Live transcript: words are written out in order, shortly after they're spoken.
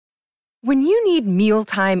When you need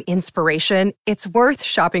mealtime inspiration, it's worth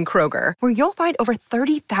shopping Kroger, where you'll find over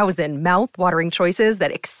 30,000 mouth-watering choices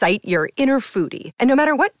that excite your inner foodie. And no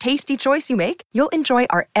matter what tasty choice you make, you'll enjoy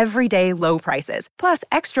our everyday low prices, plus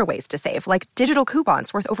extra ways to save, like digital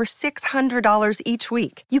coupons worth over $600 each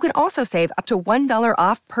week. You can also save up to $1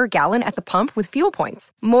 off per gallon at the pump with fuel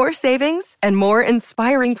points. More savings and more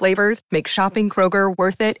inspiring flavors make shopping Kroger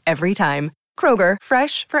worth it every time. Kroger,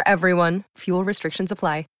 fresh for everyone. Fuel restrictions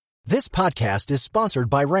apply. This podcast is sponsored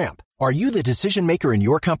by Ramp. Are you the decision maker in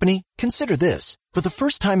your company? Consider this. For the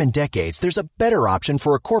first time in decades, there's a better option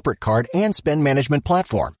for a corporate card and spend management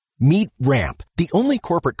platform. Meet Ramp, the only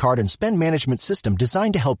corporate card and spend management system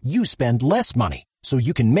designed to help you spend less money so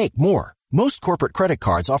you can make more. Most corporate credit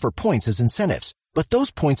cards offer points as incentives, but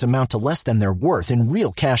those points amount to less than their worth in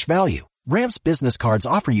real cash value. Ramp's business cards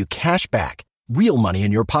offer you cash back, real money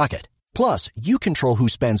in your pocket. Plus, you control who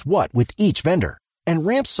spends what with each vendor. And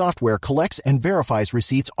Ramp software collects and verifies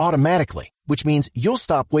receipts automatically, which means you'll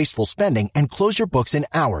stop wasteful spending and close your books in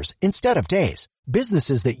hours instead of days.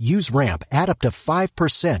 Businesses that use Ramp add up to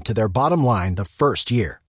 5% to their bottom line the first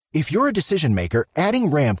year. If you're a decision maker,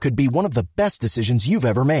 adding Ramp could be one of the best decisions you've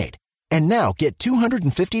ever made. And now get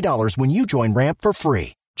 $250 when you join Ramp for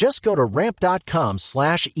free. Just go to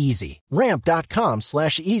ramp.com/easy.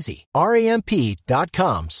 Ramp.com/easy.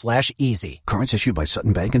 RAMP.com/easy. Cards issued by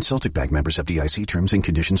Sutton Bank and Celtic Bank, members of FDIC. Terms and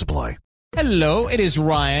conditions apply. Hello, it is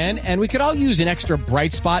Ryan, and we could all use an extra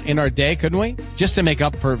bright spot in our day, couldn't we? Just to make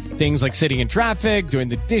up for things like sitting in traffic, doing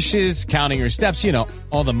the dishes, counting your steps, you know,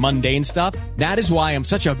 all the mundane stuff. That is why I'm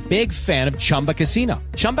such a big fan of Chumba Casino.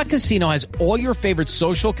 Chumba Casino has all your favorite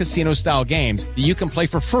social casino-style games that you can play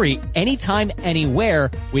for free anytime, anywhere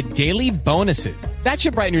with daily bonuses. That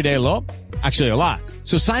should brighten your day a little. Actually, a lot.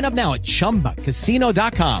 So sign up now at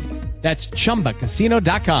ChumbaCasino.com. That's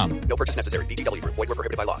ChumbaCasino.com. No purchase necessary. BGW. Void were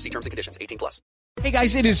prohibited by law. See terms and conditions. 18+. Hey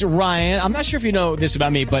guys, it is Ryan. I'm not sure if you know this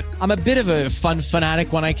about me, but I'm a bit of a fun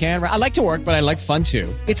fanatic when I can. I like to work, but I like fun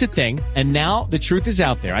too. It's a thing. And now the truth is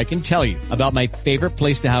out there. I can tell you about my favorite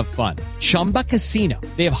place to have fun. Chumba Casino.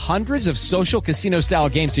 They have hundreds of social casino style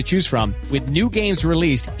games to choose from with new games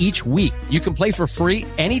released each week. You can play for free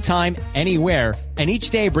anytime, anywhere. And each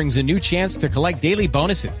day brings a new chance to collect daily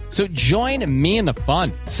bonuses. So join me in the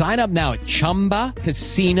fun. Sign up now at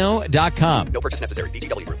ChumbaCasino.com. No purchase necessary.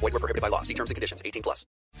 BGW. Void were prohibited by law. See terms and conditions. 18+.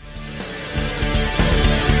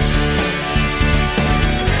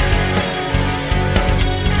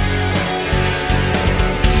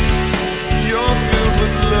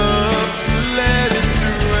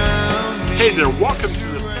 Hey there, welcome to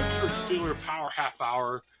the Pittsburgh Steelers Power Half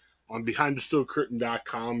Hour on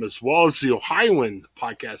BehindTheSteelCurtain.com, as well as the Ohioan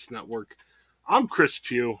Podcast Network. I'm Chris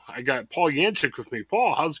Pugh. I got Paul Yanchek with me.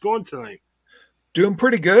 Paul, how's it going tonight? Doing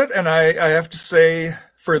pretty good, and I have to say,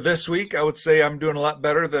 for this week, I would say I'm doing a lot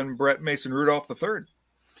better than Brett Mason Rudolph III.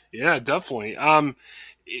 Yeah, definitely.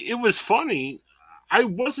 It was funny. I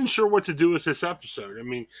wasn't sure what to do with this episode. I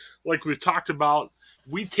mean, like we've talked about,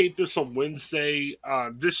 we taped this on Wednesday.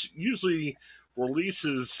 This usually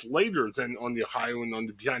releases later than on the Ohio and on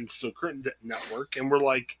the Behind the Steel Curtain Network. And we're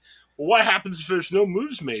like, well, what happens if there's no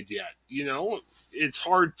moves made yet? You know, it's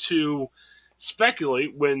hard to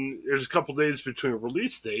speculate when there's a couple days between a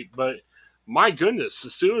release date. But my goodness, the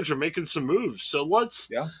Steelers are making some moves. So let's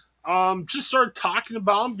just start talking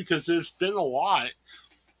about them because there's been a lot.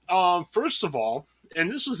 First of all, and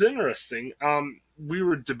this was interesting, we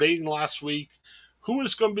were debating last week who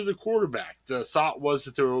was going to be the quarterback. The thought was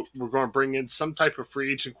that they were going to bring in some type of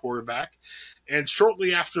free agent quarterback. And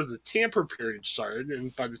shortly after the tamper period started,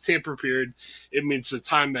 and by the tamper period, it means the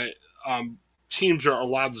time that teams are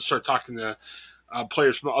allowed to start talking to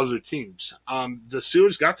players from other teams. The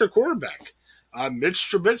Steelers got their quarterback, Mitch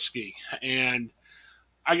Trubisky. And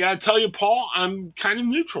I got to tell you, Paul, I'm kind of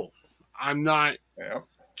neutral. I'm not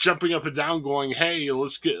jumping up and down going, hey,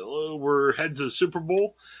 we're heading to the Super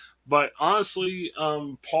Bowl. But honestly,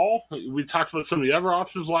 Paul, we talked about some of the other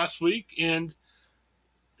options last week, and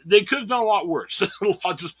they could have done a lot worse.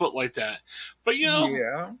 I'll just put it like that. But, you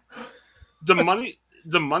know,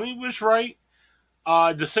 the money was right.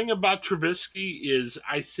 The thing about Trubisky is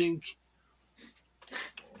I think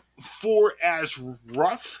for as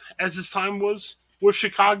rough as his time was with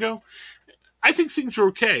Chicago, I think things are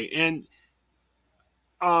okay. And,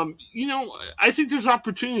 you know, I think there's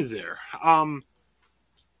opportunity there.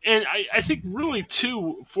 And I think really,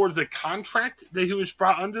 too, for the contract that he was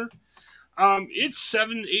brought under, it's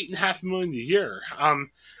 $8.5 million a year.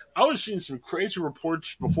 I was seeing some crazy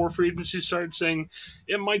reports before free agency started saying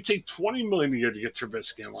it might take $20 million a year to get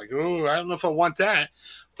Trubisky. I'm like, oh, I don't know if I want that.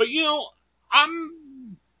 But, you know,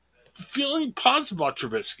 I'm feeling positive about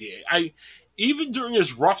Trubisky. Even during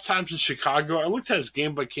his rough times in Chicago, I looked at his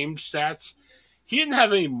game-by-game stats. He didn't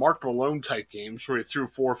have any Mark Malone type games where he threw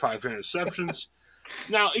 4 or 5 interceptions.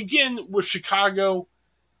 Now, again, with Chicago,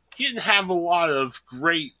 he didn't have a lot of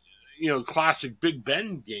great, classic Big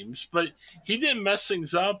Ben games, but he didn't mess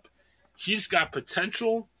things up. He's got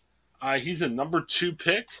potential. He's a number 2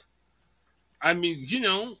 pick. I mean,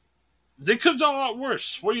 they could have done a lot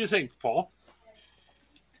worse. What do you think, Paul?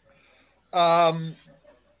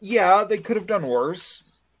 Yeah, they could have done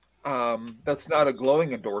worse. That's not a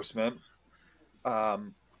glowing endorsement.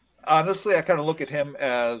 Honestly, I kind of look at him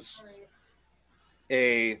as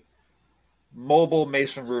a mobile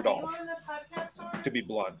Mason Rudolph, to be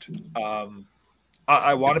blunt.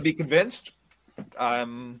 I want to be convinced.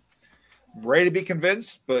 I'm ready to be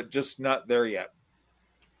convinced, but just not there yet.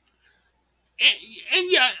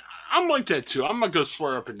 And yeah, I'm like that too. I'm not going to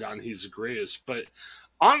swear up and down he's the greatest, but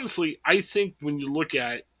honestly, I think when you look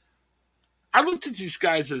at, I looked at these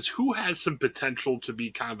guys as who has some potential to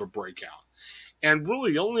be kind of a breakout. And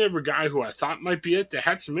really, the only other guy who I thought might be it that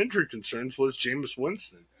had some injury concerns was Jameis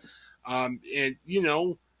Winston. And,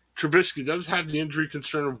 Trubisky does have the injury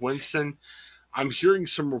concern of Winston. I'm hearing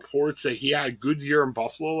some reports that he had a good year in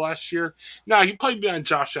Buffalo last year. Now, he played behind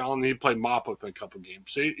Josh Allen, and he played mop-up in a couple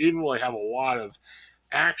games, so he didn't really have a lot of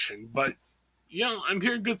action. But, I'm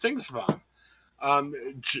hearing good things about him.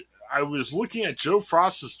 I was looking at Joe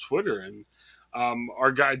Frost's Twitter, and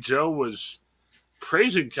our guy Joe was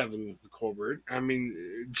praising Kevin Colbert. I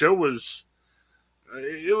mean, Joe was...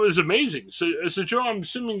 It was amazing. So, Joe, I'm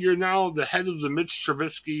assuming you're now the head of the Mitch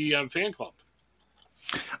Trubisky fan club.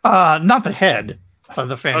 Not the head of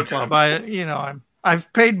the fan club.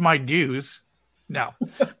 I've paid my dues. No,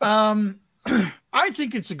 I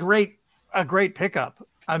think it's a great pickup.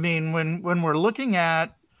 I mean, when we're looking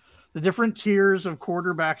at the different tiers of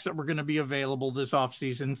quarterbacks that were going to be available this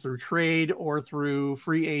offseason through trade or through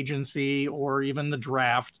free agency or even the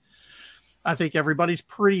draft, I think everybody's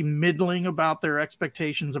pretty middling about their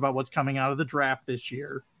expectations about what's coming out of the draft this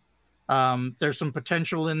year. There's some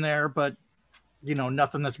potential in there, but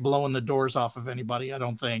nothing that's blowing the doors off of anybody, I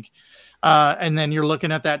don't think. And then you're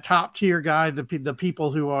looking at that top tier guy, the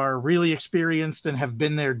people who are really experienced and have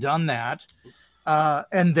been there, done that.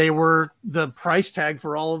 And the price tag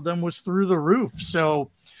for all of them was through the roof. So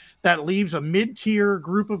that leaves a mid-tier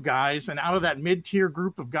group of guys. And out of that mid-tier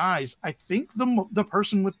group of guys, I think the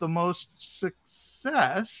person with the most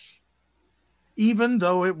success, even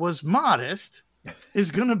though it was modest,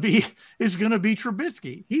 is going to be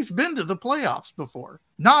Trubisky. He's been to the playoffs before.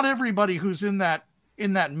 Not everybody who's in that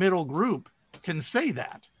middle group can say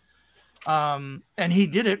that. And he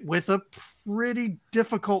did it with a pretty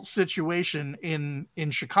difficult situation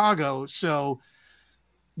in Chicago. So,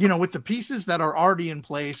 with the pieces that are already in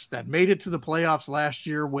place that made it to the playoffs last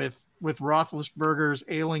year with Roethlisberger's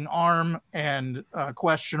ailing arm and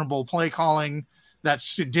questionable play calling that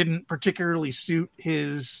didn't particularly suit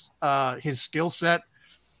his skill set,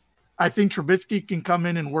 I think Trubisky can come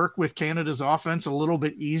in and work with Canada's offense a little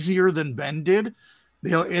bit easier than Ben did.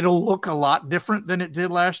 It'll look a lot different than it did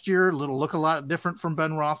last year. It'll look a lot different from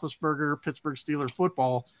Ben Roethlisberger, Pittsburgh Steelers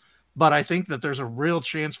football. But I think that there's a real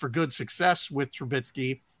chance for good success with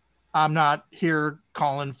Trubisky. I'm not here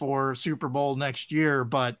calling for Super Bowl next year,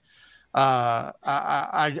 but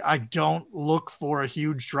I don't look for a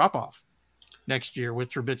huge drop-off next year with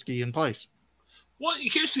Trubisky in place. Well,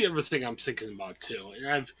 here's the other thing I'm thinking about, too. And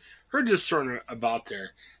I've heard this sort of about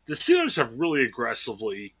there. The Steelers have really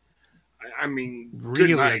aggressively,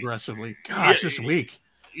 aggressively. Gosh, this week.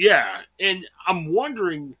 Yeah, and I'm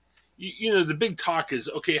wondering, the big talk is,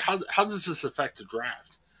 okay, how does this affect the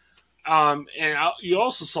draft? You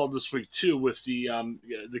also saw this week too with the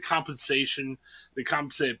compensated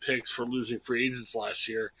picks for losing free agents last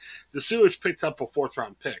year. The Steelers picked up a 4th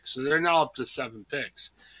round pick, so they're now up to 7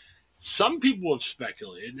 picks. Some people have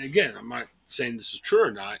speculated, and again, I'm not saying this is true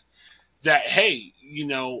or not, that hey,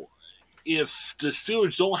 if the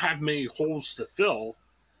Steelers don't have many holes to fill,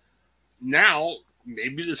 now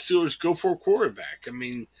maybe the Steelers go for a quarterback. I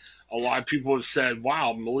mean, a lot of people have said,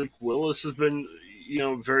 wow, Malik Willis has been,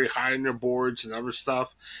 very high on their boards and other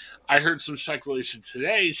stuff. I heard some speculation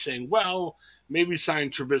today saying, well, maybe sign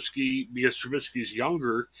Trubisky because Trubisky's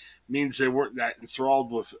younger means they weren't that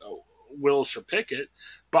enthralled with Willis or Pickett.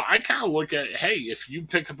 But I kind of look at, hey, if you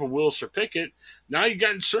pick up a Willis or Pickett, now you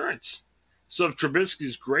got insurance. So if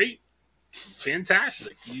Trubisky's great,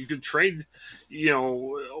 fantastic. You could trade,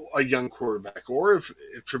 a young quarterback. Or if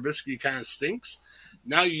Trubisky kind of stinks,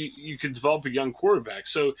 now you can develop a young quarterback.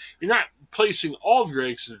 So you're not placing all of your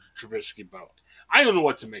eggs in the Trubisky boat. I don't know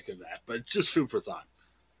what to make of that, but just food for thought.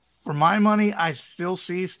 For my money, I still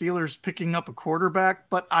see Steelers picking up a quarterback,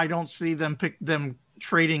 but I don't see them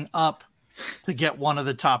trading up to get one of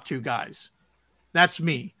the top two guys. That's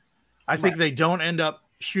me. I think they don't end up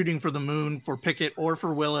shooting for the moon for Pickett or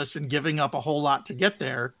for Willis and giving up a whole lot to get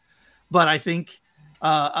there. But I think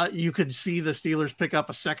you could see the Steelers pick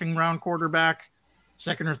up a second-round quarterback,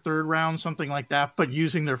 second or third round, something like that, but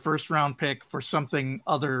using their first-round pick for something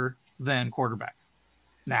other than quarterback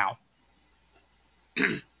now.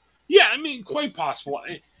 Yeah, I mean, quite possible.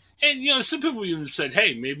 And some people even said,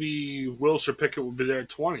 hey, maybe Willis or Pickett will be there at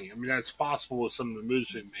 20. I mean, that's possible with some of the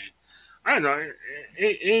moves being made. I don't know.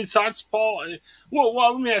 Any thoughts, Paul?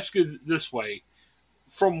 Well, let me ask you this way.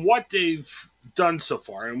 From what they've done so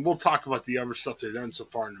far, and we'll talk about the other stuff they've done so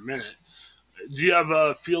far in a minute, do you have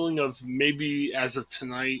a feeling of maybe as of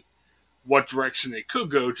tonight what direction they could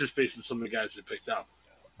go just based on some of the guys they picked up?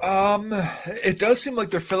 It does seem like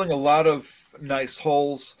they're filling a lot of nice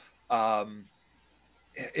holes.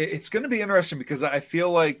 It's going to be interesting because I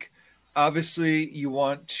feel like obviously you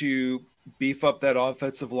want to beef up that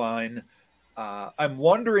offensive line. I'm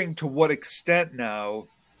wondering to what extent now.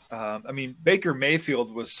 I mean, Baker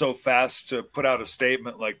Mayfield was so fast to put out a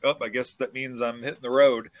statement like, "Oh, I guess that means I'm hitting the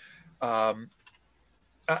road." I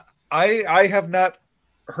have not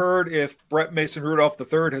heard if Brett Mason Rudolph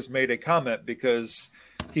III has made a comment because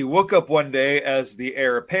he woke up one day as the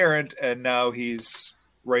heir apparent, and now he's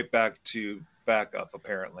right back to backup,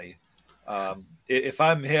 apparently. If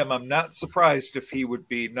I'm him, I'm not surprised if he would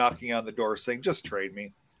be knocking on the door saying, just trade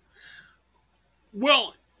me.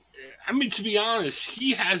 Well, I mean, to be honest,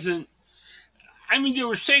 he hasn't. I mean, they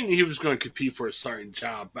were saying that he was going to compete for a starting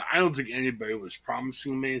job, but I don't think anybody was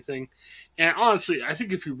promising him anything. And honestly, I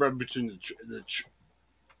think if you read between the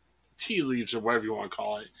tea leaves or whatever you want to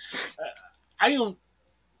call it,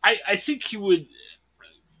 I think he would.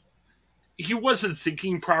 He wasn't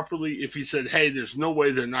thinking properly if he said, hey, there's no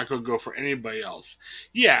way they're not going to go for anybody else.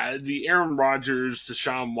 Yeah, the Aaron Rodgers,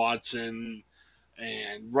 Deshaun Watson,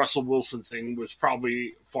 and Russell Wilson thing was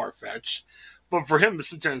probably far-fetched. But for him to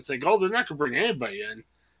sit there and think, oh, they're not going to bring anybody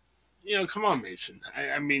in, come on, Mason.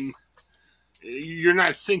 I mean, you're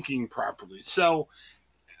not thinking properly. So,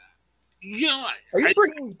 Are you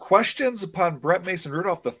bringing questions upon Brett Mason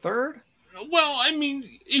Rudolph III? Well, I mean,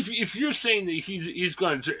 if you're saying that he's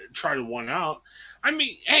going to try to one out, I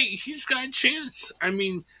mean, hey, he's got a chance. I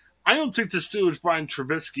mean, I don't think the Steelers brought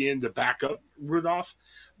Trubisky in to back up Rudolph,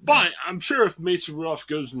 but I'm sure if Mason Rudolph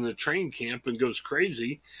goes in the training camp and goes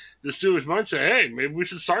crazy, the Steelers might say, hey, maybe we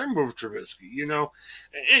should start him over Trubisky,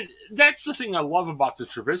 And that's the thing I love about the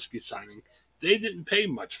Trubisky signing. They didn't pay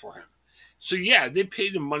much for him. So, yeah, they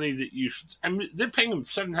paid him money that they're paying him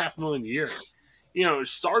 $7.5 million a year.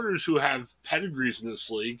 Starters who have pedigrees in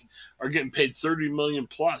this league are getting paid $30 million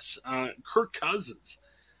plus. Kirk Cousins.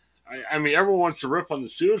 I mean, everyone wants to rip on the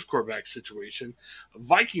Steelers quarterback situation.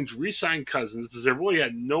 Vikings re-signed Cousins because they really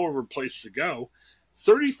had no other place to go.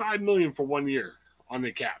 $35 million for 1 year on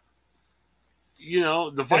the cap.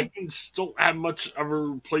 The Vikings don't have much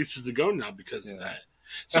other places to go now because of that.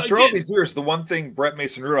 So After all these years, the one thing Brett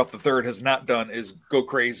Mason Rudolph III has not done is go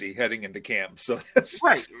crazy heading into camp. So that's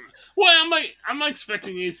right. Well, I'm not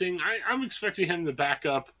expecting anything. I'm expecting him to back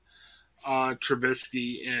up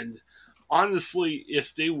Trubisky. And honestly,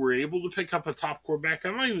 if they were able to pick up a top quarterback,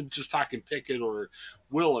 I'm not even just talking Pickett or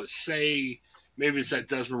Willis. Say maybe it's that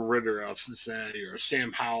Desmond Ridder of Cincinnati or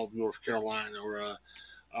Sam Howell of North Carolina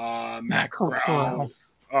or Matt Corral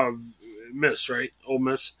of Miss, right? Ole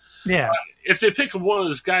Miss. Yeah. If they pick up one of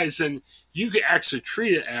those guys, then you could actually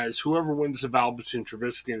treat it as whoever wins the battle between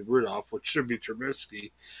Trubisky and Rudolph, which should be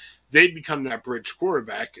Trubisky, they become that bridge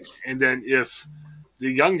quarterback. And then if the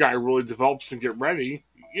young guy really develops and get ready,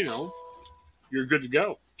 you're good to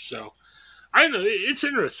go. So, I don't know. It's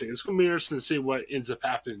interesting. It's going to be interesting to see what ends up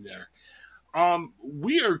happening there.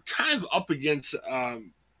 We are kind of up against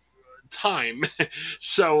time.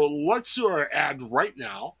 So, let's do our ad right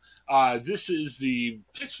now. This is the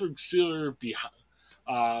Pittsburgh Steelers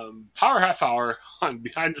Power Half Hour on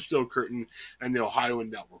Behind the Steel Curtain and the Ohio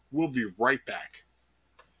Network. We'll be right back.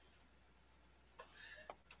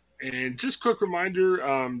 And just quick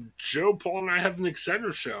reminder, Joe, Paul, and I have an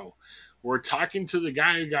Exciter show. We're talking to the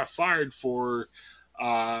guy who got fired for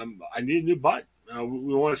I need a new butt.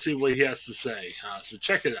 We want to see what he has to say. So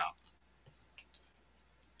check it out.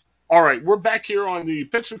 All right, we're back here on the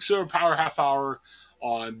Pittsburgh Steelers Power Half Hour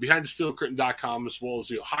on BehindTheSteelCurtain.com as well as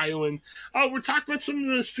the Ohioan. We're talking about some of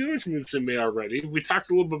the Steelers moves they made already. We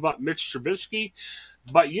talked a little bit about Mitch Trubisky,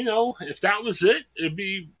 but if that was it, it'd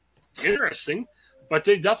be interesting. But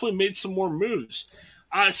they definitely made some more moves.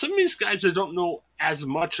 Some of these guys I don't know as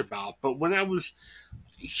much about, but when I was,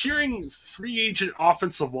 hearing free agent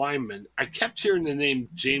offensive lineman, I kept hearing the name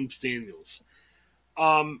James Daniels.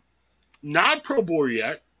 Not Pro Bowler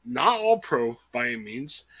yet, not all pro by any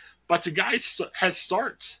means, but the guy has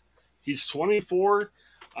starts. He's 24.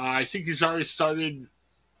 I think he's already started,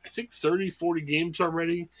 30, 40 games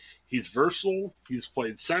already. He's versatile. He's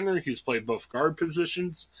played center. He's played both guard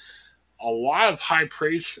positions. A lot of high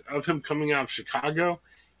praise of him coming out of Chicago.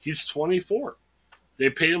 He's 24. They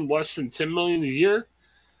paid him less than $10 million a year.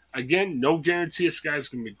 Again, no guarantee this guy's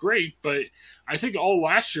going to be great, but I think all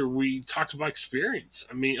last year we talked about experience.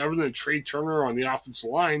 I mean, other than Trey Turner on the offensive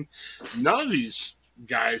line, none of these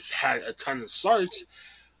guys had a ton of starts.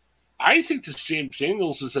 I think this James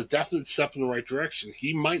Daniels is a definite step in the right direction.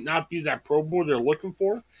 He might not be that Pro Bowl they're looking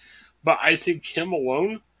for, but I think him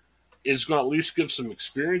alone is going to at least give some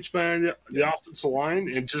experience behind the offensive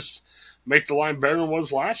line and just make the line better than it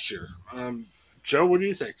was last year. Joe, what do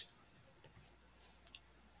you think?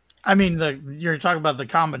 I mean, you're talking about the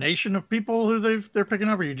combination of people who they're picking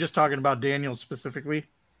up, or you're just talking about Daniels specifically?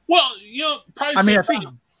 Well, probably. I mean, I think.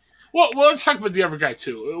 Well, let's talk about the other guy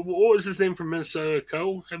too. What was his name from Minnesota?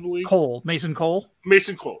 I believe. Mason Cole.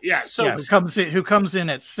 Mason Cole. Yeah. So who comes in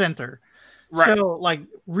at center. Right. So, like,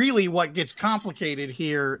 really, what gets complicated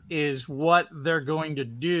here is what they're going to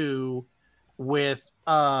do with.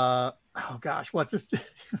 What's this?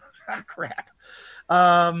 Crap.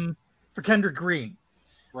 For Kendrick Green.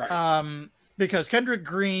 Right. Because Kendrick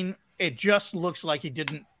Green, it just looks like he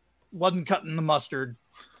wasn't cutting the mustard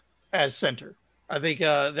as center. I think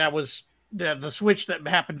that was the switch that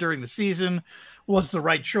happened during the season was the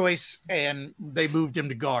right choice, and they moved him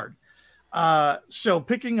to guard. So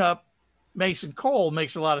picking up Mason Cole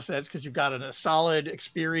makes a lot of sense because you've got a solid,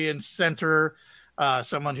 experienced center,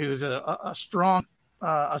 someone who's a strong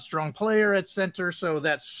player at center. So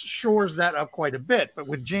that shores that up quite a bit. But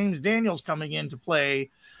with James Daniels coming in to play,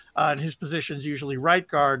 and his position is usually right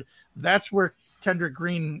guard, that's where Kendrick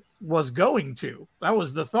Green was going to. That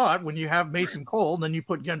was the thought when you have Mason Cole, then you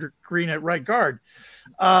put Kendrick Green at right guard,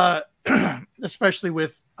 especially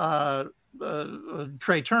with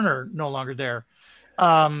Trey Turner no longer there.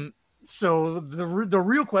 So the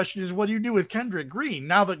real question is, what do you do with Kendrick Green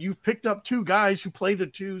now that you've picked up two guys who play the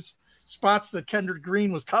two spots that Kendrick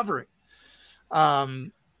Green was covering?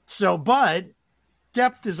 But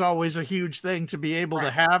depth is always a huge thing to be able to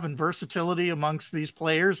have, and versatility amongst these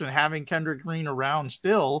players, and having Kendrick Green around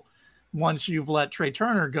still once you've let Trey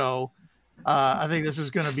Turner go. I think this is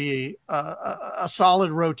going to be a solid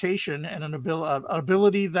rotation and an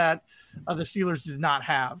ability that the Steelers did not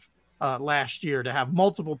have last year, to have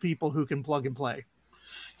multiple people who can plug and play.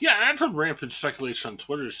 Yeah, I've heard rampant speculation on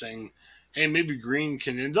Twitter saying, hey, maybe Green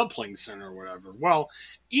can end up playing center or whatever. Well,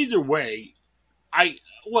 either way, I'm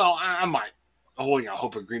not holding out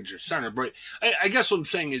hope of Green's your center, but I guess what I'm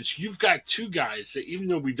saying is you've got two guys that, even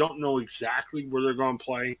though we don't know exactly where they're going to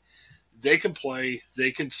play, they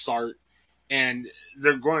can start, and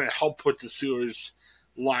they're going to help put the Steelers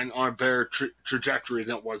line on a better trajectory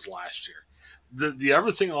than it was last year. The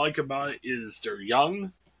other thing I like about it is they're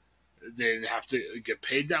young. They didn't have to get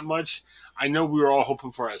paid that much. I know we were all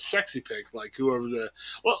hoping for a sexy pick, like whoever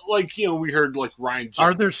we heard like Ryan Jones.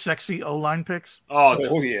 Are there sexy O-line picks?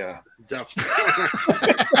 Oh yeah. Definitely.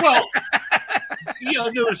 Well,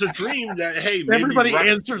 there was a dream that, hey, maybe everybody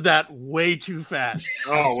answered that way too fast.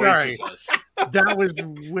 Oh, way too fast. That was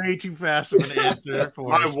way too fast of an answer for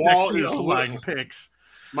my wall is O-line picks.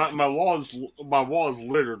 My wall is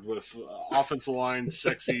littered with offensive line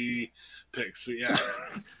sexy picks. Yeah.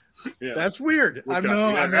 Yeah. That's weird.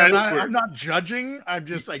 I'm not judging. I'm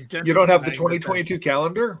just identifying. You don't have the 2022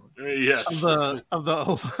 calendar? Yes. Of the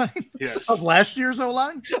O-line? Yes. Of last year's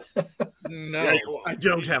O-line? No, I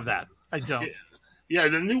don't have that. I don't. Yeah,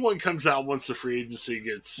 the new one comes out once the free agency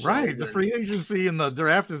gets right. The free agency and the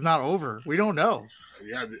draft is not over. We don't know.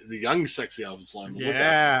 Yeah, the young sexy offensive line.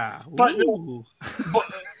 Yeah. But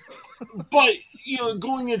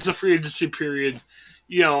going into free agency period,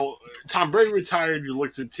 Tom Brady retired. You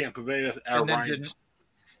looked at Tampa Bay at Ryan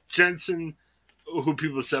Jensen, who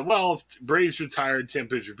people said, well, if Brady's retired,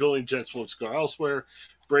 Tampa Bay's rebuilding, Jensen wants to go elsewhere.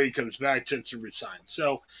 Brady comes back, Jensen resigns.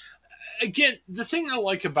 So, again, the thing I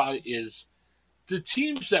like about it is the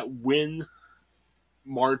teams that win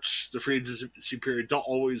March, the free agency period, don't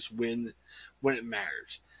always win when it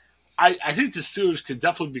matters. I think the Steelers could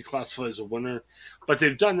definitely be classified as a winner, but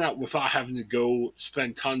they've done that without having to go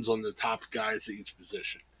spend tons on the top guys at each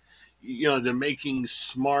position. They're making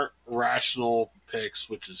smart, rational picks,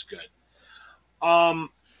 which is good. Paul,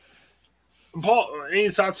 any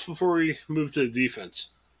thoughts before we move to the defense?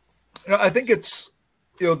 I think it's,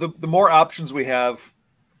 the more options we have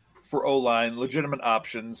for O-line, legitimate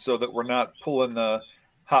options, so that we're not pulling the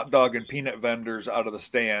hot dog and peanut vendors out of the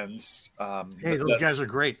stands. Hey, those guys are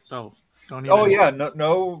great, though.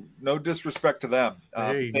 No disrespect to them.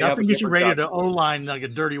 Hey, nothing gets you rated to O-line like a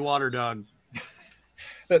dirty water dog.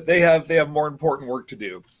 They have more important work to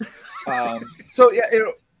do. So yeah,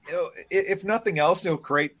 if nothing else, it'll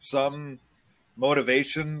create some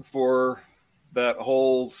motivation for that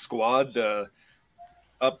whole squad to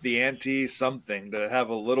up the ante, something to have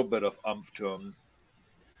a little bit of umph to them.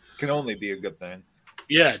 Can only be a good thing.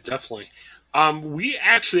 Yeah, definitely. We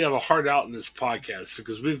actually have a heart out in this podcast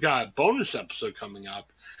because we've got a bonus episode coming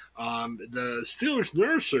up. The Steelers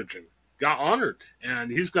neurosurgeon got honored,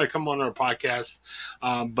 and he's going to come on our podcast.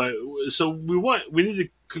 We need to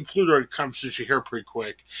conclude our conversation here pretty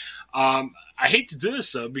quick. I hate to do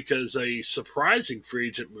this though because a surprising free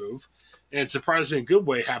agent move, and surprising in a good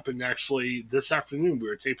way, happened actually this afternoon. We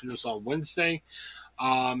were taping this on Wednesday.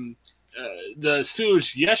 The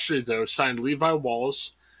Steelers yesterday though signed Levi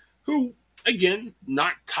Wallace, who again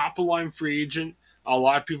not top of line free agent. A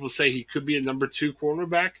lot of people say he could be a number 2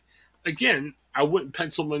 cornerback. Again, I wouldn't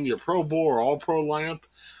pencil him in your Pro Bowl or All-Pro lineup,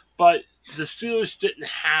 but the Steelers didn't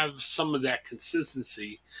have some of that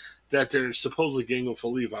consistency that they're supposedly getting with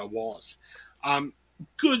Levi Wallace.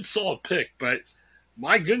 Good, solid pick, but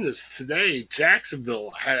my goodness, today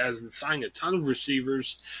Jacksonville has been signing a ton of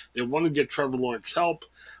receivers. They want to get Trevor Lawrence help.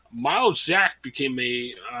 Miles Jack became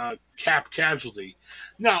a cap casualty.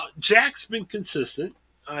 Now, Jack's been consistent.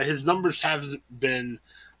 His numbers haven't been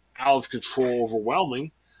out of control,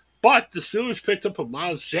 overwhelming. But the Steelers picked up a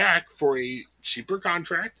Miles Jack for a cheaper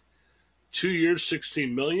contract, 2 years,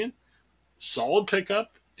 $16 million. Solid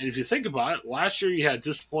pickup. And if you think about it, last year you had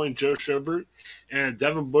disappointing Joe Schobert and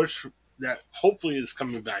Devin Bush that hopefully is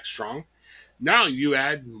coming back strong. Now you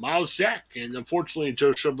add Miles Jack, and unfortunately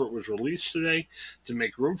Joe Schobert was released today to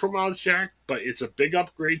make room for Miles Jack, but it's a big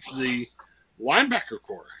upgrade to the linebacker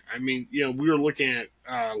core. I mean, we were looking at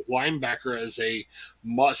linebacker as a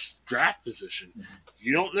must draft position.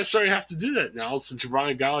 You don't necessarily have to do that now since you're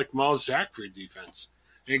buying a guy like Miles Jack for your defense.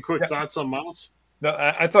 Any quick thoughts on Miles? No,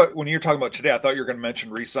 I thought when you were talking about today, I thought you were going to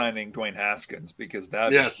mention re-signing Dwayne Haskins because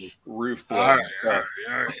that is roof blowing. All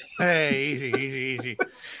right. Hey, easy.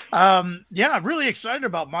 I'm really excited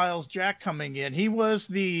about Miles Jack coming in. He was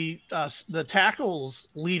the tackles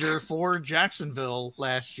leader for Jacksonville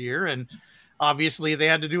last year, and obviously they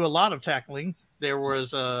had to do a lot of tackling. There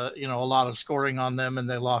was a lot of scoring on them, and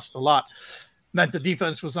they lost a lot. Meant the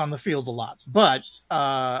defense was on the field a lot, but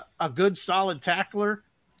a good solid tackler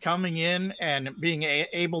coming in and being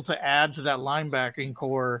able to add to that linebacking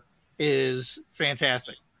core is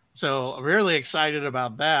fantastic. So really excited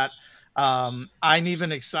about that. I'm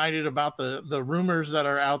even excited about the rumors that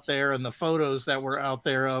are out there and the photos that were out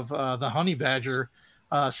there of the honey badger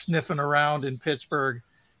sniffing around in Pittsburgh.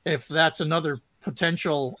 If that's another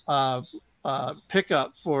potential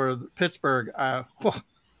pickup for Pittsburgh,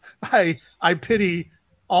 I pity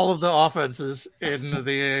all of the offenses in the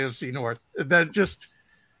AFC North.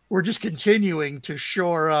 We're just continuing to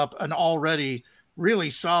shore up an already really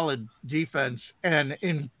solid defense, and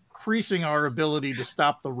increasing our ability to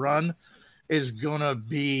stop the run is going to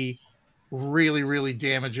be really, really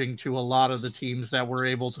damaging to a lot of the teams that were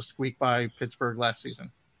able to squeak by Pittsburgh last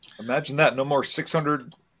season. Imagine that. No more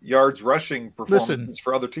 600 yards rushing performances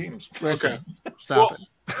for other teams. Okay. Stop it.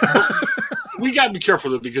 We got to be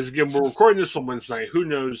careful, though, because, again, we're recording this on Wednesday night. Who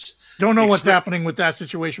knows? Don't know what's happening with that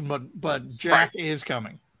situation, but Jack is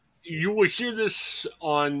coming. You will hear this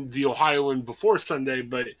on the Ohioan before Sunday,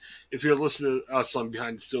 but if you're listening to us on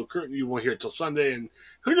Behind the Steel Curtain, you won't hear it till Sunday, and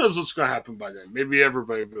who knows what's going to happen by then. Maybe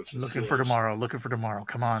everybody moves. Looking for tomorrow.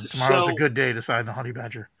 Come on. Tomorrow's a good day to sign the honey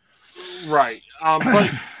badger. Right.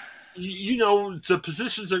 But, the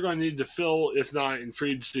positions they're going to need to fill, if not in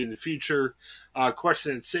free agency in the future.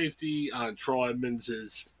 Question and safety. Terrell Edmonds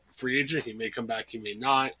is free agent. He may come back. He may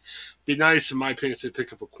not. Be nice, in my opinion, to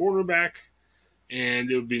pick up a cornerback.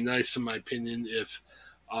 And it would be nice, in my opinion, if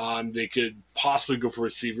they could possibly go for a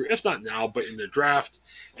receiver, if not now, but in the draft.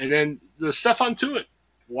 And then the Stephon Tuitt.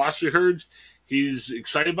 Last we heard, he's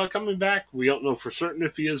excited about coming back. We don't know for certain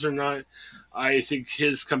if he is or not. I think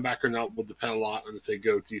his comeback or not will depend a lot on if they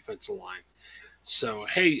go defensive line. So,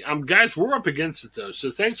 hey, guys, we're up against it, though.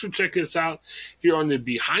 So thanks for checking us out here on the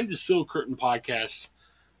Behind the Steel Curtain podcast.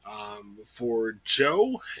 For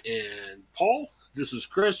Joe and Paul, this is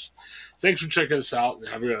Chris. Thanks for checking us out, and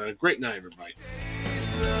have a great night, everybody.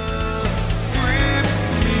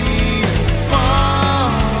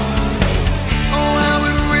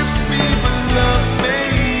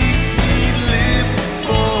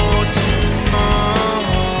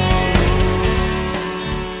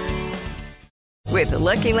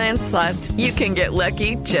 Lucky Land Slots, you can get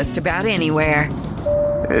lucky just about anywhere.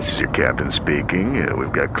 This is your captain speaking.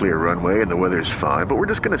 We've got clear runway and the weather's fine, but we're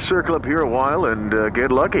just going to circle up here a while and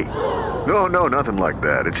get lucky. No, nothing like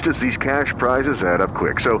that. It's just these cash prizes add up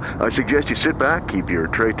quick. So I suggest you sit back, keep your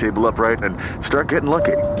tray table upright, and start getting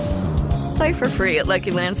lucky. Play for free at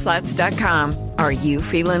LuckyLandSlots.com. Are you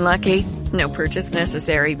feeling lucky? No purchase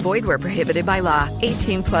necessary. Void where prohibited by law.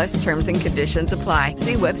 18 plus terms and conditions apply.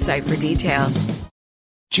 See website for details.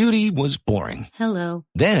 Judy was boring. Hello.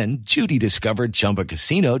 Then Judy discovered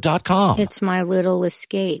ChumbaCasino.com. It's my little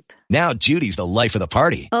escape. Now Judy's the life of the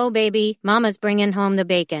party. Oh, baby, mama's bringing home the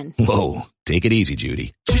bacon. Whoa, take it easy,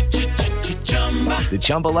 Judy. The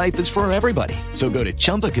Chumba life is for everybody. So go to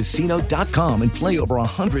ChumbaCasino.com and play over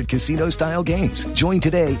 100 casino-style games. Join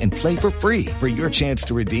today and play for free for your chance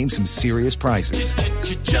to redeem some serious prizes.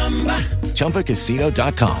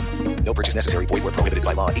 ChumbaCasino.com. No purchase necessary. Void where prohibited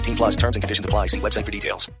by law. 18 plus terms and conditions apply. See website for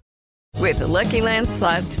details. With the Lucky Land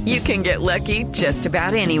Slots, you can get lucky just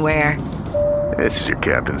about anywhere. This is your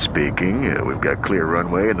captain speaking. We've got clear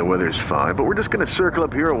runway and the weather's fine, but we're just going to circle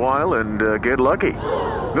up here a while and get lucky.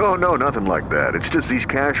 No, nothing like that. It's just these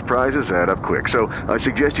cash prizes add up quick. So I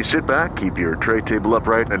suggest you sit back, keep your tray table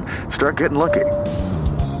upright, and start getting lucky.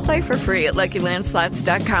 Play for free at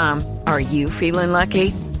LuckyLandSlots.com. Are you feeling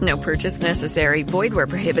lucky? No purchase necessary. Void where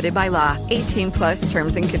prohibited by law. 18 plus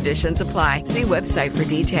terms and conditions apply. See website for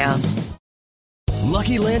details.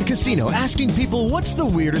 Lucky Land Casino, asking people, what's the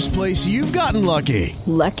weirdest place you've gotten lucky?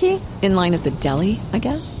 Lucky? In line at the deli, I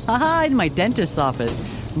guess? Aha, in my dentist's office.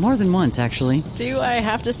 More than once, actually. Do I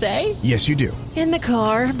have to say? Yes, you do. In the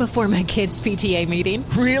car before my kids' PTA meeting.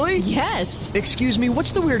 Really? Yes. Excuse me,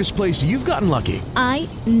 what's the weirdest place you've gotten lucky? I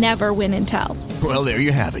never win and tell. Well, there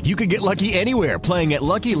you have it. You can get lucky anywhere, playing at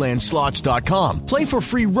LuckyLandSlots.com. Play for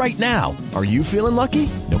free right now. Are you feeling lucky?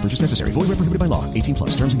 No purchase necessary. Void where prohibited by law. 18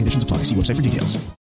 plus. Terms and conditions apply. See website for details.